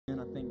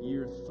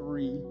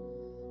3,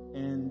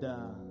 and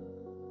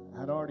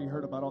I'd already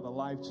heard about all the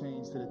life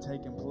change that had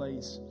taken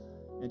place,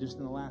 and just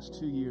in the last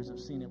 2 years I've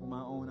seen it with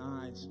my own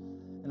eyes.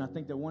 And I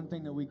think that one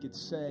thing that we could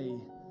say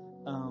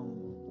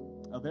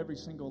of every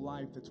single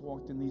life that's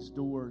walked in these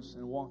doors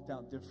and walked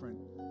out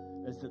different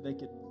is that they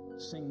could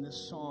sing this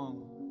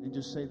song and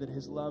just say that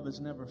his love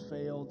has never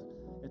failed.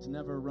 It's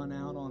never run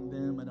out on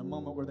them. At a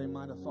moment where they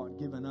might have thought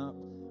giving up,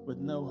 with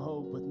no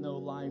hope, with no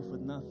life,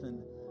 with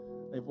nothing,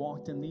 they've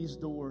walked in these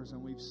doors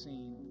and we've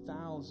seen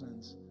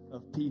thousands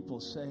of people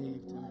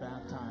saved and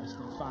baptized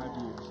in 5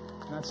 years.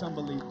 And that's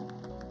unbelievable.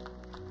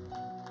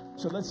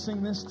 So let's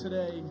sing this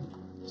today,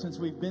 since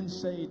we've been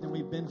saved and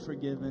we've been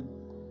forgiven,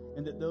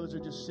 and that those are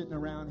just sitting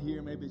around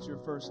here. Maybe it's your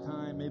first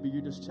time. Maybe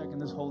you're just checking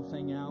this whole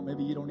thing out.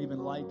 Maybe you don't even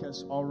like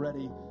us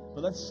already.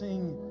 But let's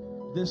sing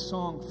this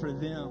song for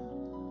them,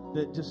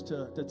 that just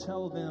to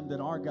tell them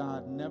that our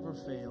God never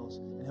fails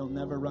and he'll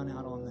never run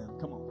out on them.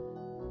 Come on.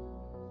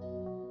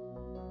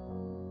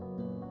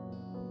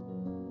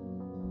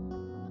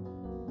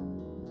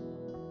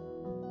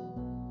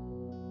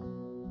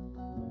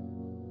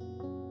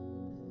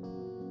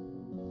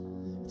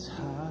 It's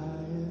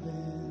higher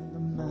than the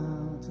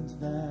mountains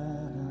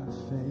that I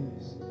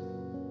face,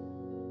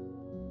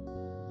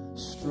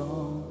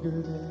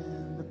 stronger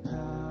than the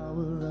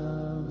power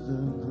of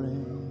the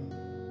grave.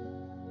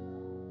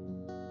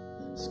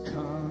 It's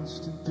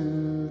constant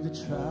through the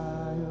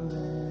trial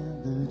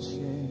and the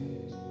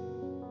change.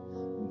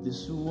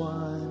 This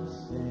one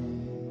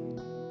thing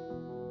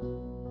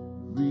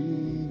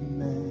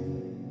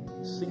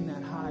remains. Sing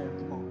that higher.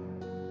 Come on.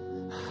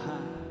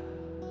 High.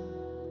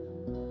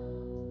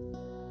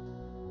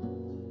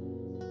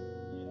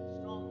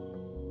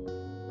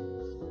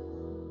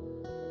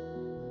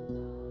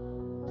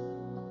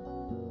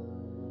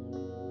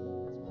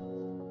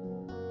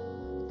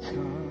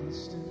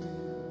 Constant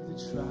the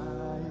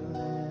trial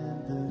and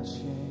the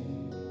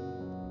change.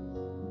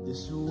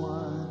 This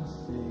one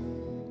thing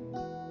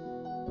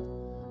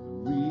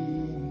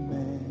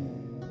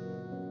remains.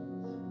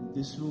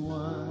 This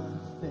one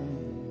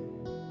thing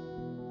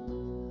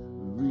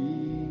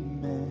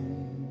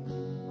remains.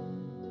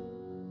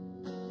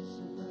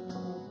 Sing it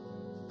out.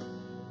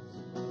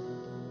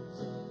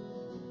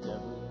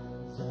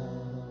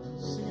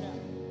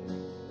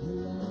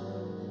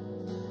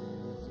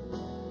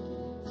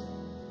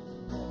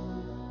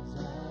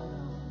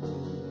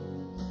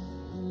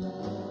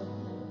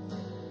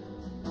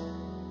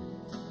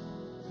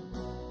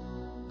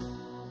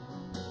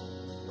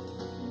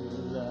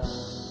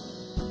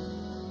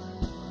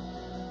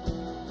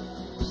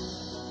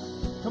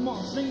 Come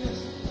on, sing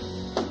this.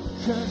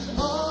 'Cause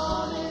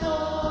on and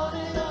on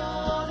and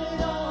on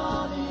and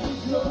on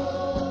it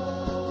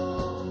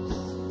goes.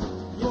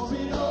 Yes,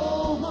 it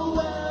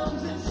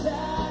overwhelms and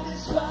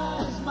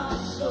satisfies my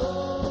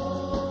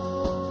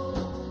soul.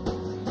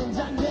 And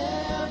I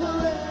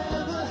never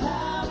ever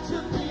have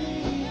to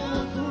be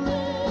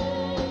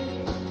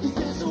afraid. 'Cause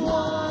there's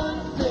one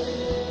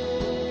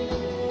thing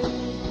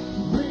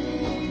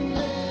remains.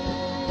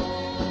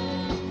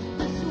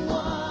 This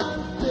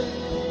one thing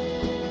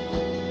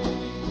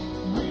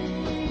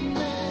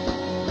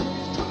remains.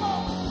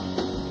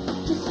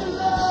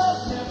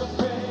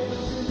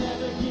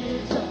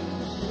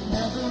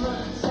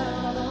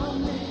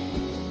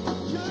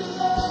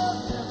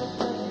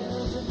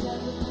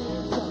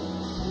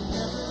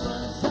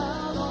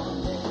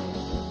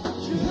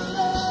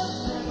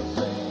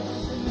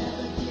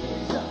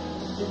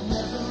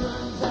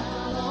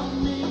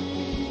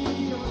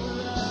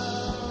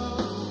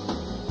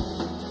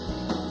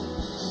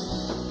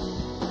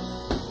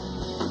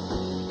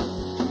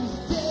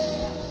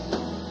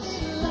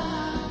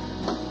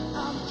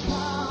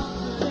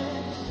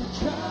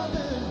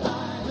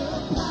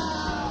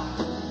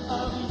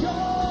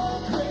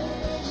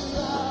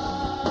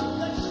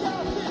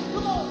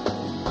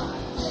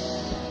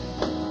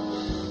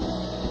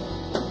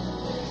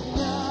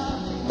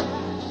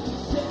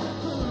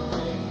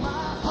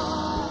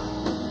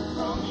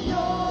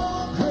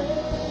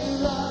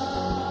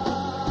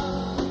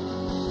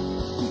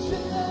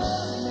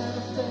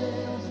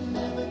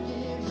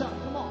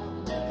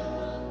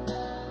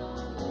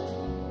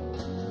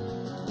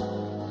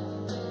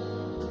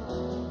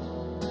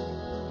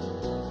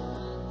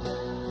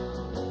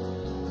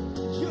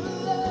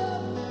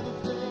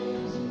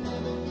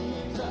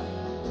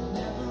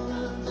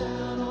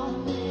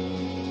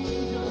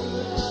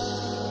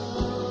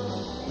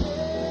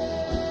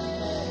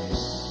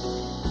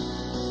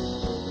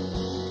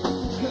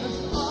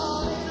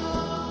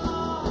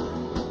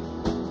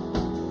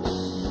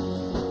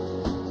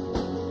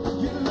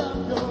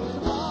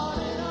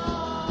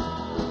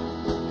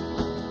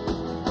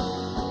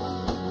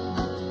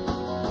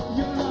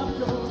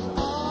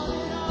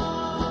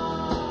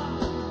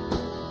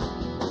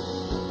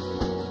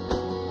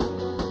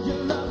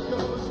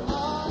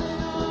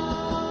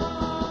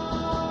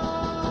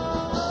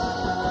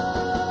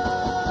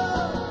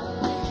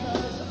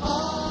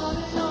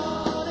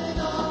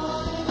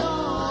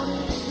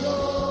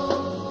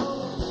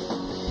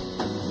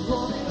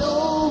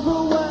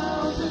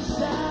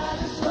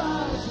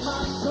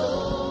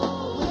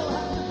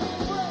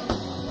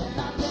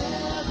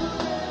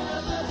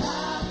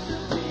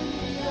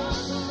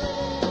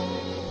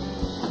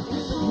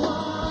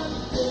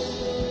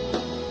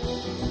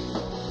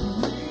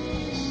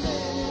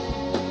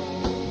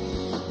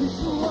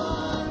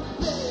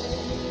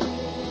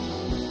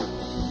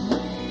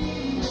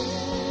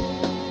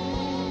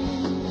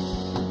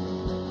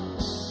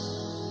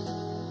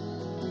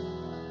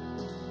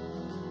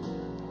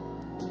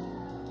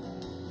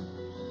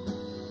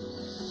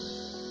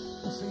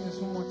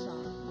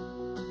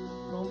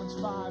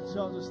 5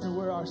 tells us that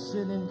where our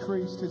sin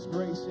increased, His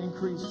grace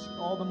increased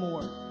all the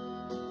more.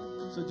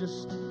 So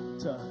just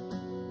to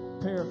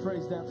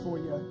paraphrase that for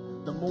you,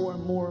 the more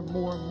and more and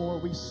more and more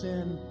we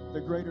sin,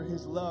 the greater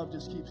His love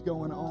just keeps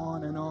going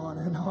on and on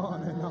and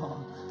on and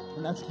on.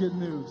 And that's good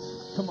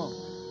news. Come on.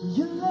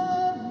 Your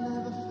love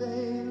never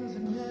fails,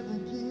 it never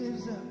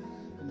gives up,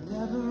 it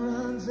never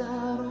runs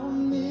out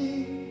on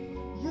me.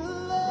 Your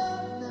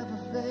love never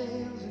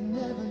fails, it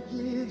never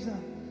gives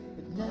up,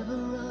 it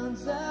never